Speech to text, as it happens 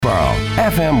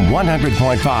FM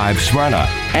 100.5 Smyrna,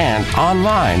 and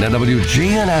online at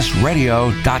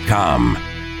WGNSradio.com.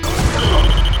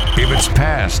 If it's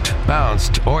passed,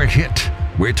 bounced, or hit,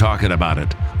 we're talking about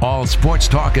it. All Sports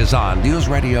Talk is on News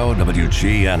Radio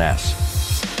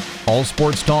WGNS. All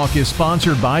Sports Talk is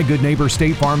sponsored by Good Neighbor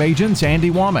State Farm agents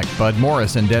Andy Womack, Bud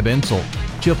Morris, and Deb Insel.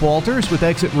 Chip Walters with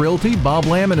Exit Realty, Bob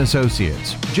Lamb and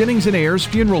Associates. Jennings and Ayers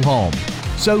Funeral Home.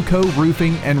 SoCo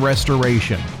Roofing and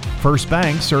Restoration. First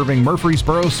Bank serving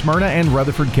Murfreesboro, Smyrna, and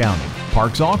Rutherford County.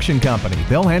 Parks Auction Company.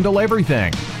 They'll handle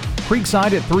everything.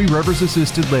 Creekside at Three Rivers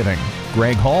Assisted Living.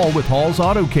 Greg Hall with Hall's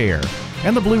Auto Care.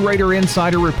 And the Blue Raider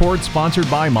Insider Report sponsored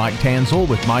by Mike Tansel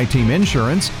with My Team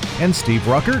Insurance and Steve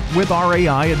Ruckert with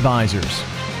RAI Advisors.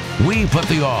 We put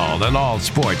the all in all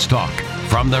sports talk.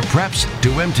 From the preps to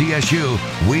MTSU,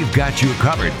 we've got you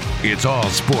covered. It's All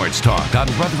Sports Talk on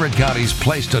Rutherford County's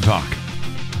Place to Talk.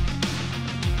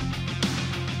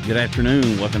 Good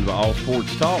afternoon. Welcome to All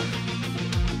Sports Talk.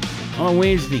 On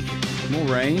Wednesday, more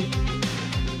rain,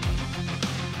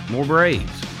 more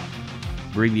Braves.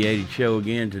 Abbreviated show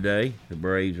again today. The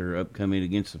Braves are upcoming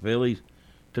against the Phillies.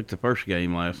 Took the first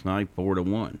game last night,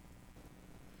 4-1.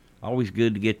 Always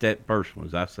good to get that first one.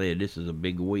 As I said, this is a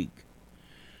big week.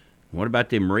 What about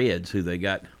them Reds, who they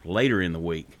got later in the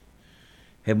week?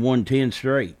 Have won 10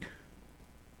 straight.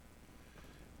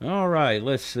 All right,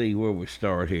 let's see where we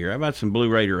start here. How about some Blue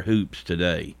Raider hoops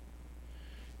today?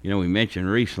 You know, we mentioned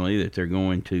recently that they're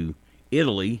going to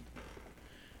Italy.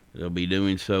 They'll be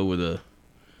doing so with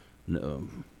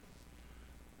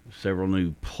several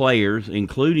new players,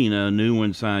 including a new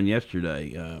one signed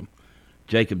yesterday,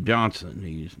 Jacob Johnson.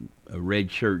 He's a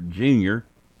redshirt junior.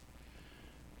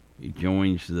 He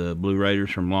joins the Blue Raiders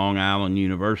from Long Island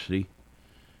University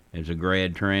as a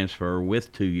grad transfer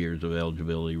with 2 years of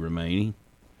eligibility remaining.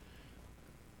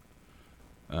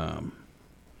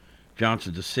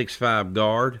 Johnson's a 6'5"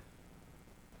 guard.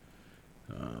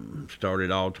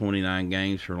 Started all 29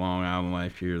 games for Long Island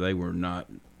last year. They were not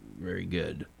very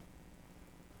good.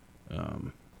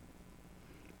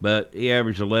 But he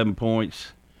averaged 11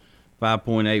 points,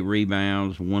 5.8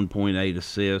 rebounds, 1.8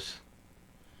 assists.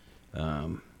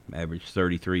 Averaged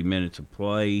 33 minutes of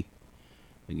play.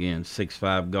 Again,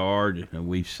 6'5" guard. And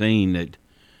we've seen that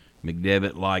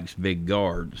McDevitt likes big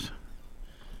guards.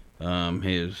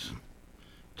 His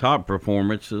top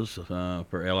performances for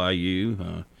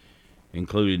LIU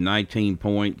included 19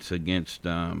 points against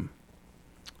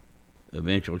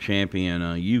eventual champion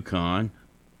UConn,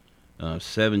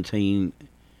 17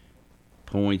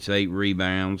 points, 8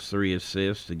 rebounds, 3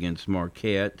 assists against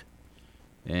Marquette,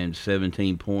 and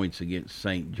 17 points against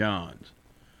St. John's.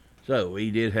 So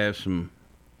he did have some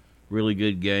really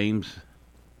good games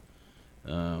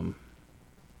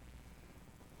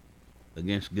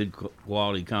against good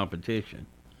quality competition.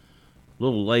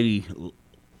 Little Lady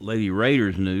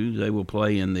Raiders news: they will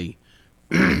play in the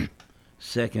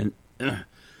second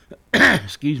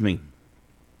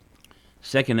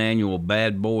annual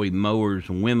Bad Boy Mowers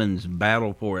Women's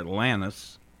Battle for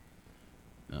Atlantis,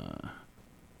 the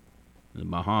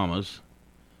Bahamas,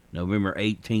 November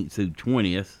 18th through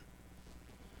 20th.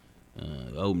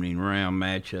 Opening round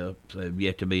matchups have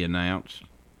yet to be announced.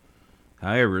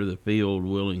 However, the field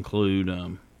will include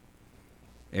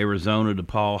Arizona,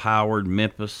 DePaul, Howard,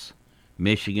 Memphis,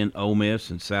 Michigan, Ole Miss,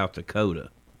 and South Dakota.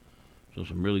 So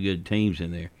some really good teams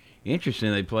in there.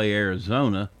 Interesting, they play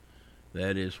Arizona.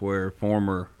 That is where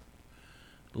former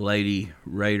Lady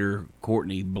Raider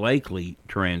Courtney Blakely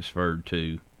transferred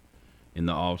to in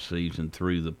the offseason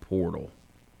through the portal.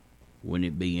 Wouldn't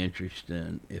it be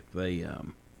interesting if they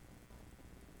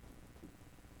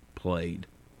played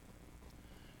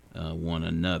one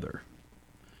another?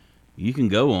 You can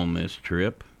go on this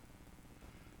trip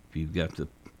if you've got the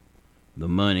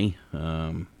money.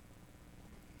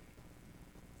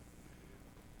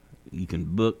 You can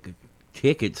book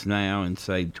tickets now and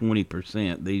save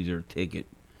 20%. These are tickets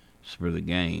for the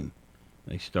game.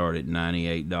 They start at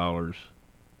 $98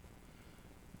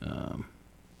 a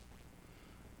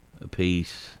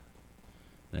piece.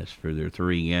 That's for their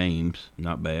 3 games.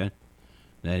 Not bad.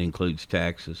 That includes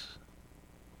taxes.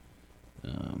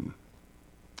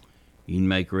 You can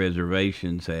make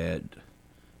reservations at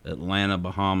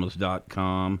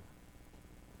AtlantaBahamas.com.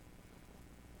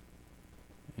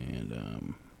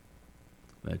 And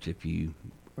that's if you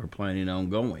are planning on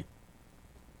going.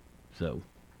 So,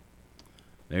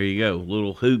 there you go.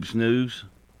 Little hoops news.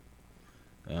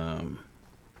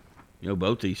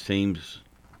 Both these teams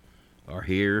are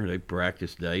here. They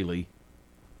practice daily.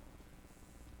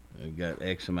 They've got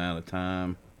X amount of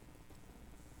time.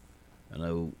 I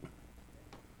know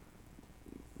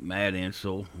Matt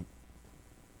Insel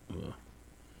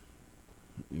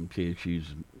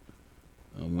TSU's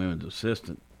women's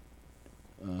assistant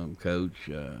coach,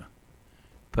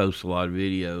 posts a lot of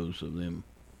videos of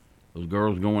those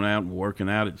girls going out and working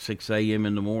out at 6 a.m.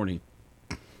 in the morning.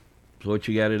 It's what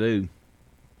you got to do.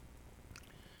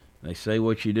 They say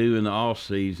what you do in the off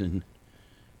season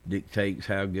dictates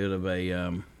how good of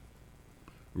a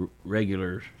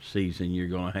regular season you're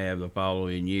going to have the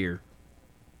following year.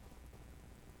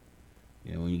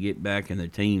 You know, when you get back and the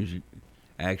team's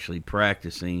actually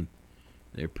practicing,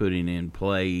 they're putting in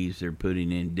plays, they're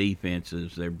putting in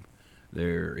defenses,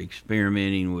 they're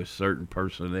experimenting with certain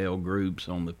personnel groups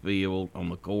on the field, on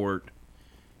the court.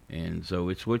 And so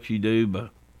it's what you do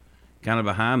kind of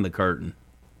behind the curtain.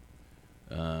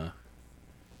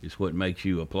 It's what makes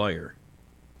you a player.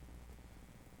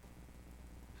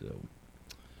 So,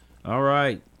 all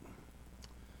right.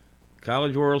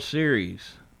 College World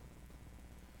Series.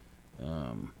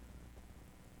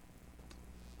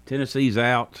 Tennessee's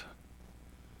out.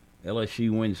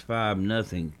 LSU wins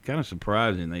 5-0. Kind of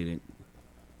surprising they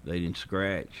didn't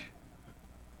scratch.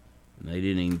 And they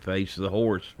didn't even face the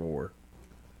horse for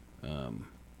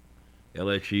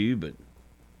LSU, but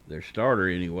their starter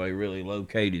anyway really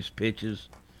located his pitches.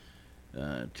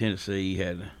 Tennessee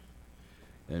had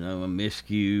a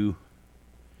miscue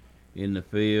in the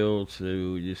field,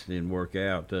 so it just didn't work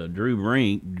out.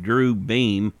 Drew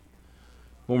Beam,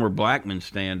 former Blackman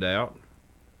standout,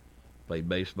 played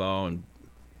baseball and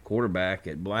quarterback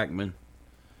at Blackman.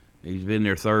 He's been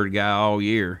their third guy all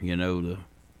year, the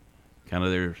kind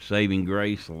of their saving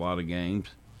grace a lot of games.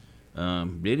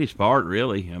 Did his part,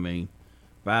 really. I mean,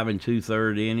 5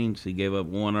 2/3 innings. He gave up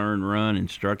 1 earned run and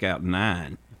struck out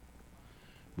 9.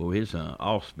 Well, his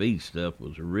off-speed stuff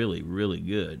was really, really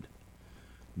good.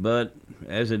 But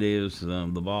as it is, the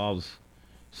Vols'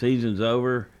 season's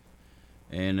over,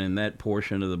 and in that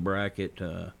portion of the bracket,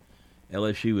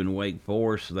 LSU and Wake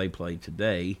Forest, they play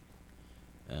today.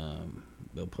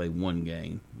 They'll play 1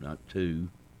 game, not 2.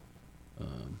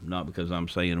 Not because I'm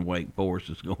saying Wake Forest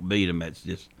is going to beat them. That's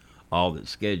just all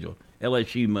that's scheduled.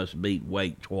 LSU must beat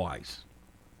Wake twice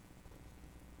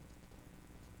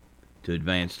to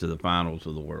advance to the finals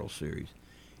of the World Series.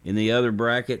 In the other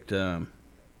bracket, the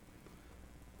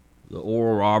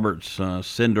Oral Roberts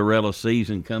Cinderella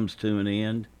season comes to an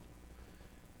end.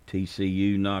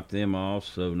 TCU knocked them off,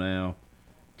 so now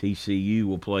TCU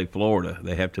will play Florida.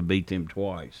 They have to beat them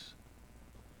twice.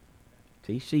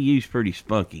 TCU's pretty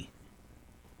spunky.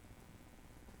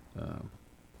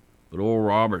 But Oral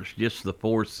Roberts, just the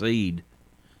 4th seed.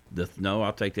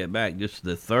 I'll take that back. Just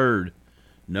the 3rd,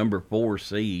 number 4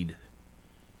 seed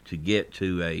to get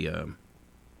to a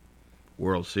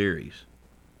World Series.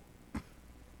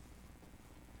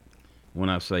 When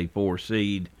I say 4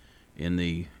 seed, in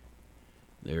the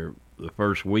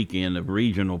first weekend of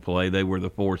regional play, they were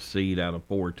the 4th seed out of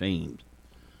 4 teams.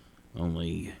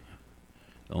 The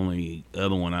only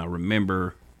other one I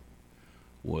remember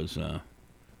was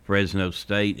Fresno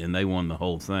State, and they won the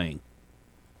whole thing.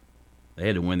 They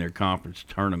had to win their conference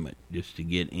tournament just to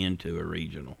get into a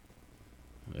regional.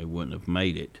 They wouldn't have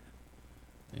made it,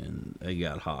 and they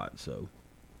got hot. So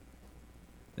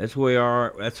that's where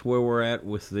we're at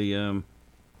with the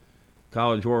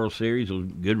College World Series. A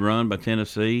good run by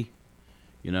Tennessee.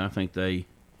 I think they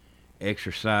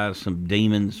exercised some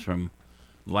demons from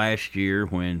last year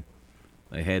when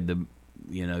they had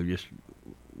just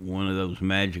one of those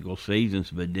magical seasons,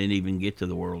 but didn't even get to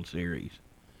the World Series.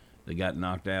 They got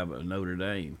knocked out by Notre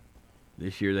Dame.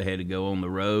 This year they had to go on the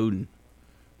road and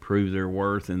prove their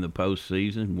worth in the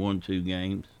postseason. Won 2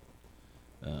 games.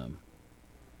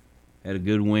 Had a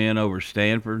good win over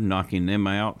Stanford, knocking them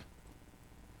out.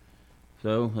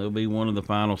 So they'll be one of the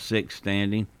final 6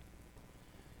 standing.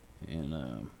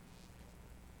 And,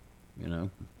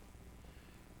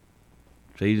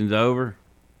 season's over.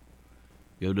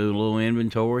 Go do a little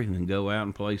inventory and then go out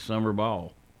and play summer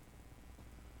ball.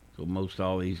 So most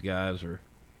all these guys are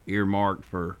earmarked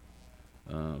for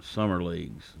summer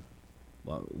leagues,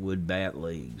 like wood bat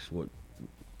leagues,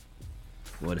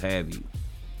 what have you.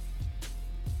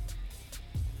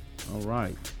 All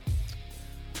right.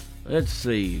 Let's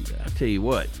see. I tell you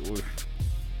what, we're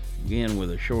again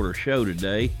with a shorter show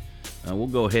today. We'll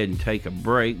go ahead and take a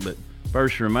break, but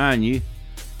first remind you,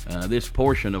 this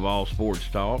portion of All Sports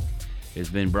Talk has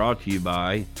been brought to you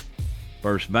by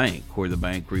First Bank, where the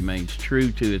bank remains true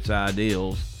to its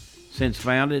ideals since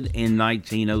founded in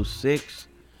 1906.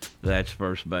 That's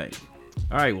First Bank.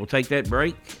 All right, we'll take that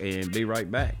break and be right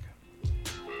back.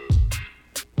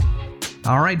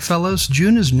 All right, fellas,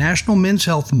 June is National Men's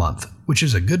Health Month, which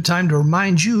is a good time to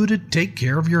remind you to take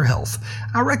care of your health.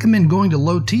 I recommend going to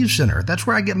Low T Center. That's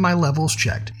where I get my levels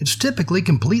checked. It's typically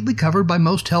completely covered by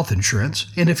most health insurance,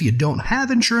 and if you don't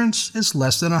have insurance, it's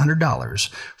less than $100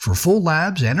 for full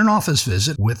labs and an office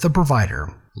visit with the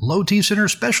provider. Low T Center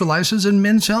specializes in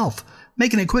men's health,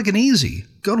 making it quick and easy.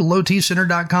 Go to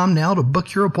lowtcenter.com now to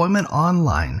book your appointment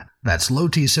online. That's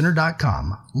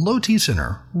lowtcenter.com. Low T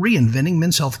Center, reinventing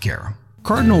men's health care.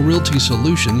 Cardinal Realty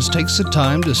Solutions takes the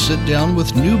time to sit down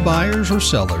with new buyers or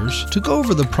sellers to go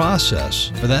over the process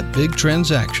for that big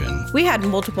transaction. We had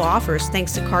multiple offers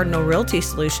thanks to Cardinal Realty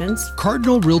Solutions.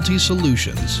 Cardinal Realty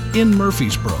Solutions in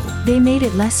Murfreesboro. They made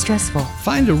it less stressful.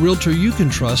 Find a realtor you can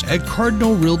trust at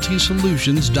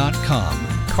cardinalrealtysolutions.com.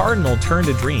 Cardinal turned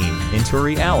a dream into a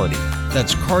reality.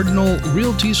 That's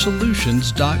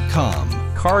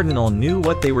cardinalrealtysolutions.com. Cardinal knew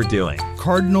what they were doing.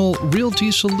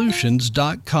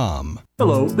 cardinalrealtysolutions.com.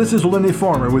 Hello, this is Lenny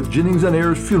Farmer with Jennings &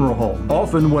 Ayers Funeral Home.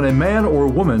 Often when a man or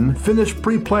woman finish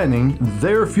pre-planning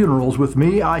their funerals with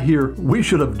me, I hear, "We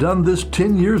should have done this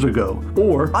 10 years ago."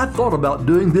 Or, "I thought about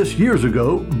doing this years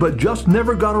ago, but just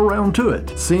never got around to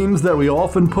it." Seems that we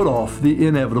often put off the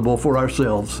inevitable for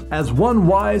ourselves. As one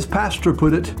wise pastor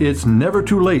put it, it's never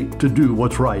too late to do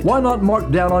what's right. Why not mark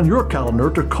down on your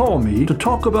calendar to call me to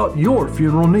talk about your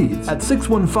funeral needs at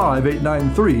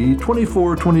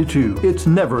 615-893-2422. It's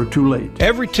never too late.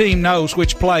 Every team knows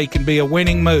which play can be a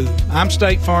winning move. I'm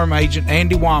State Farm Agent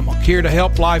Andy Womack, here to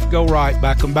help life go right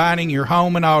by combining your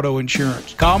home and auto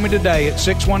insurance. Call me today at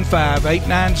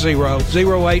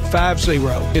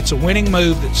 615-890-0850. It's a winning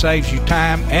move that saves you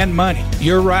time and money.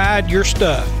 Your ride, your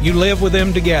stuff. You live with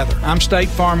them together. I'm State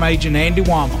Farm Agent Andy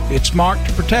Womack. It's smart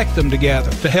to protect them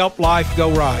together to help life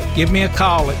go right. Give me a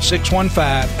call at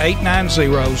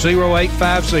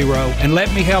 615-890-0850 and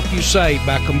let me help you save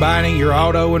by combining your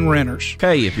auto and renters.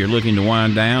 Okay, if you're looking to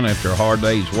wind down after a hard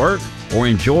day's work or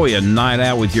enjoy a night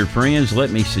out with your friends, let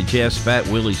me suggest Fat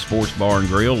Willie's Sports Bar and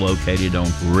Grill, located on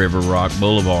River Rock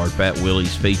Boulevard. Fat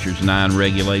Willie's features 9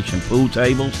 regulation pool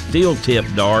tables, steel tip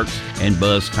darts, and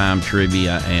buzz time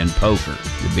trivia and poker.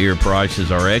 The beer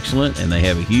prices are excellent, and they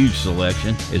have a huge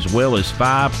selection, as well as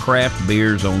 5 craft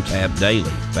beers on tap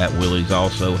daily. Fat Willie's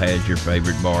also has your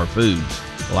favorite bar foods.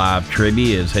 Live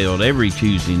trivia is held every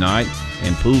Tuesday night,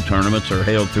 and pool tournaments are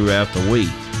held throughout the week.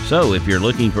 So if you're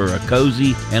looking for a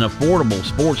cozy and affordable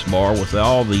sports bar with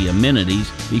all the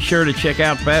amenities, be sure to check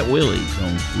out Fat Willie's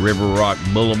on River Rock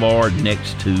Boulevard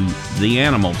next to the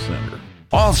Animal Center.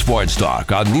 All Sports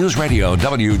Talk on News Radio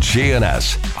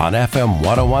WGNS on FM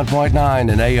 101.9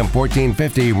 and AM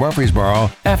 1450 Murfreesboro,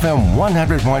 FM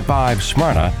 100.5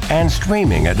 Smyrna, and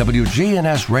streaming at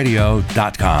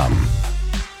WGNSradio.com.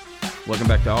 Welcome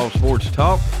back to All Sports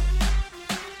Talk.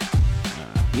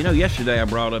 Yesterday I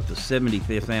brought up the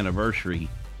 75th anniversary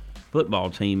football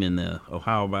team in the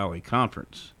Ohio Valley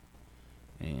Conference,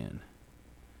 and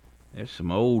there's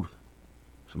some old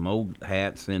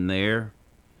hats in there,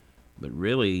 but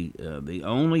really the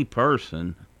only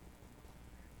person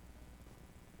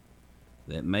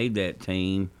that made that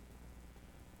team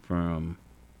from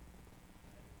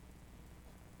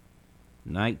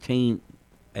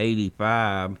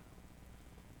 1985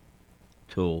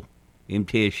 till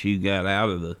MTSU got out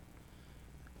of the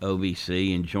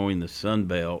OVC and joined the Sun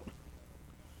Belt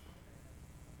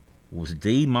was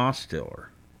D. Mostiller.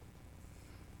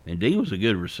 And D was a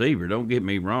good receiver, don't get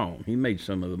me wrong. He made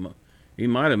he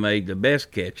might have made the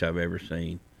best catch I've ever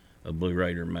seen a Blue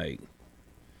Raider make.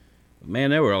 But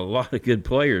man, there were a lot of good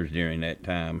players during that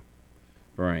time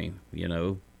frame,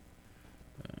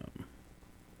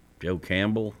 Joe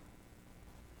Campbell,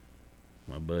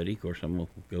 my buddy. Of course, I'm going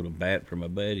to go to bat for my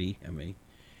buddy. I mean,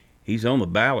 he's on the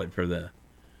ballot for the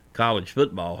College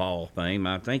Football Hall of Fame.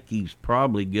 I think he's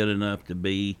probably good enough to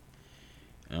be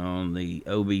on the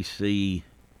OVC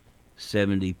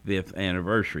 75th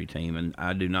anniversary team, and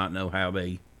I do not know how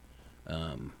they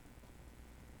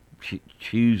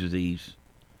choose these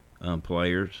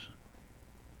players.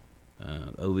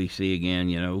 OVC, again,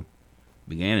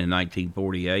 began in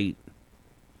 1948.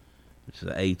 It's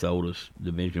the 8th oldest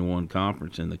Division I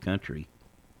conference in the country,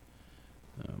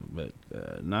 but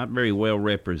not very well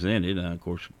represented. Of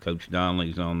course, Coach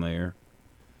Donnelly's on there.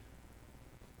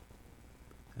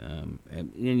 And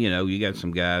you got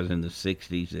some guys in the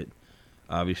 60s that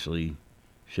obviously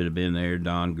should have been there.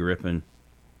 Don Griffin,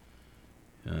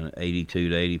 82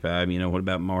 to 85. What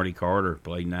about Marty Carter?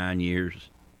 Played 9 years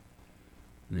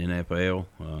in the NFL.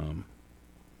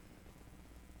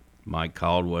 Mike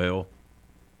Caldwell,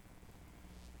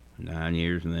 9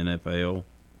 years in the NFL.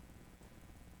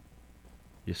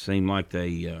 Just seemed like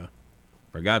they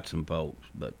forgot some folks,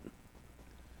 but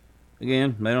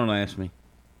Again, they don't ask me.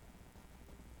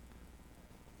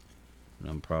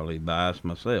 I'm probably biased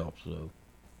myself, so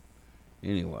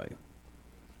anyway.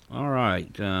 All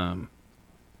right.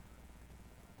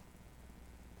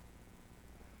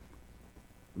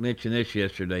 Mentioned this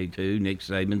yesterday, too. Nick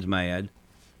Saban's mad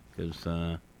because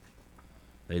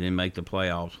they didn't make the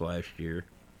playoffs last year.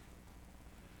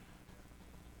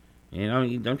 You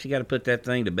know, don't you got to put that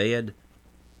thing to bed?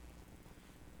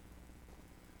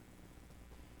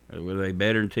 Were they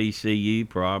better than TCU?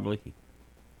 Probably.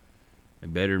 They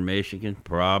better than Michigan?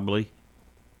 Probably.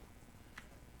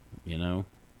 You know.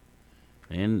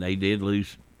 And they did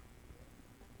lose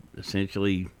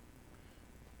essentially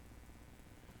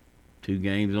 2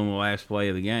 games on the last play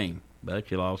of the game.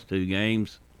 But you lost 2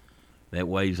 games. That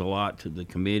weighs a lot to the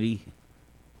committee.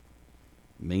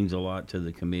 It means a lot to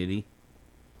the committee.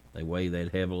 They weigh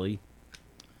that heavily.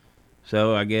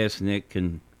 So I guess Nick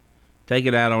can take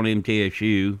it out on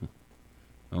MTSU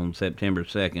on September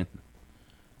 2nd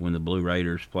when the Blue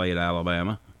Raiders play at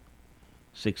Alabama.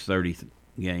 6:30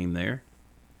 game there.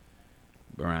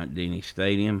 Bryant-Denny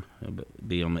Stadium. It'll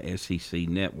be on the SEC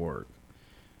network.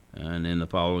 And then the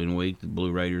following week, the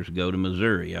Blue Raiders go to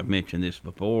Missouri. I've mentioned this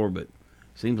before, but it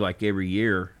seems like every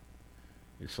year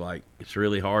it's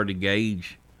really hard to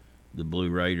gauge the Blue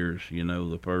Raiders, you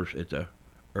know, at the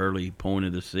early point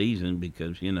of the season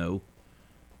because, you know,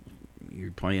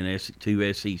 you're playing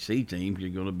 2 SEC teams, you're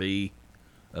going to be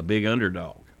a big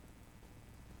underdog.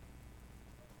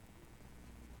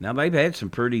 Now, they've had some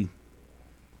pretty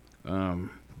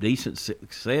decent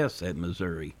success at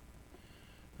Missouri.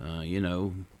 You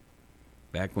know,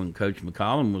 back when Coach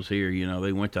McCollum was here, you know,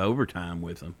 they went to overtime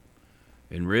with them.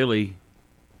 And really,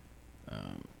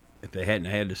 if they hadn't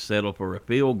had to settle for a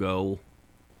field goal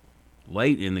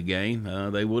late in the game,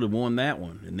 they would have won that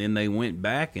one. And then they went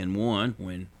back and won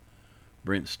when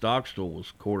Brent Stockstill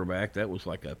was quarterback. That was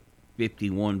like a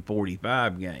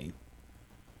 51-45 game.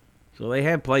 So they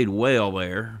have played well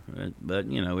there, but,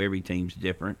 you know, every team's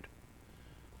different.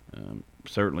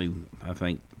 Certainly, I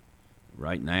think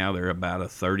right now they're about a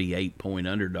 38-point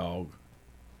underdog.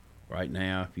 Right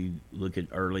now, if you look at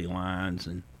early lines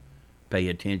and pay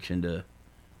attention to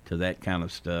that kind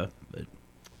of stuff. But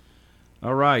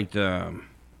all right,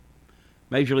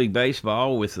 Major League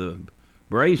Baseball with the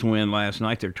Braves win last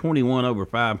night. They're 21 over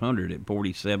 500 at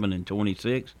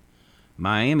 47-26.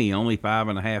 Miami only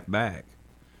 5.5 back.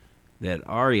 That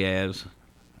Arias,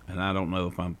 and I don't know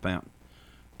if I'm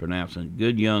pronouncing,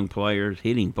 good young players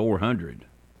hitting 400.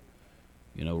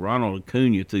 You know, Ronald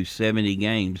Acuna threw 70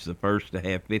 games, the first to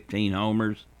have 15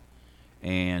 homers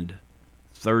and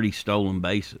 30 stolen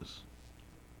bases.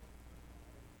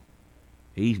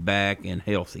 He's back and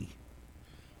healthy.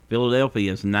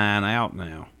 Philadelphia is 9 out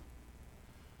now.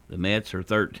 The Mets are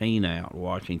 13 out.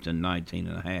 Washington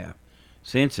 19.5.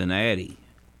 Cincinnati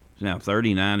is now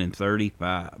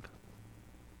 39-35.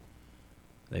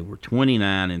 They were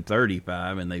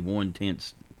 29-35, and they won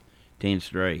 10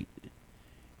 straight.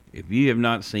 If you have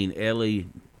not seen Ellie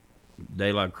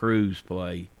De La Cruz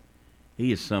play,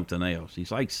 he is something else.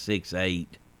 He's like 6'8".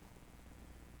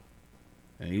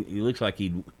 He looks like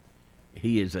he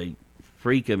is a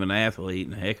freak of an athlete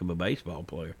and a heck of a baseball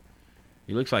player.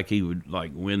 He looks like he would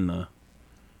like win the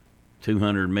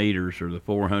 200 meters or the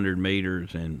 400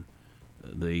 meters and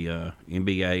the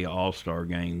NBA All-Star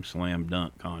Game slam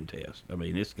dunk contest. I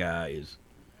mean, this guy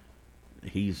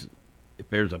if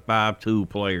there's a 5'2"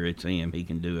 player, it's him. He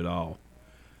can do it all.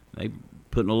 They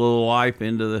putting a little life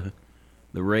into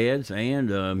the Reds, and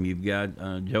you've got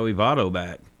Joey Votto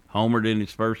back. Homered in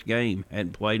his first game.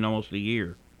 Hadn't played in almost a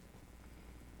year.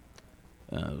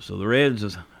 So the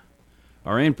Reds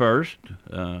are in first.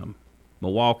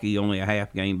 Milwaukee only a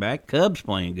half game back. Cubs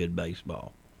playing good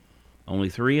baseball. Only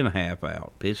 3.5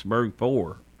 out. Pittsburgh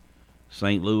 4.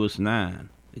 St. Louis 9.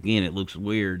 Again, it looks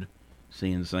weird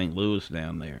seeing St. Louis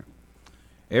down there.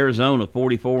 Arizona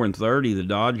 44-30. The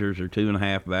Dodgers are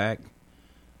 2.5 back.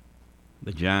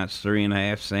 The Giants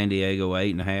 3.5. San Diego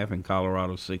 8.5, and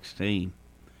Colorado 16.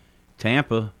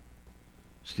 Tampa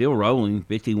still rolling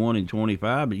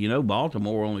 51-25, but you know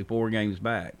Baltimore only 4 games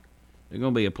back. They're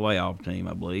going to be a playoff team,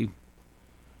 I believe.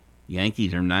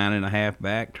 Yankees are 9.5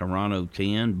 back. Toronto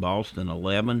 10. Boston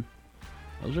 11.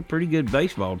 Those are pretty good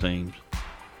baseball teams.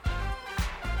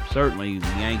 Certainly the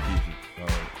Yankees are,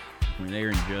 when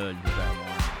Aaron Judge is out.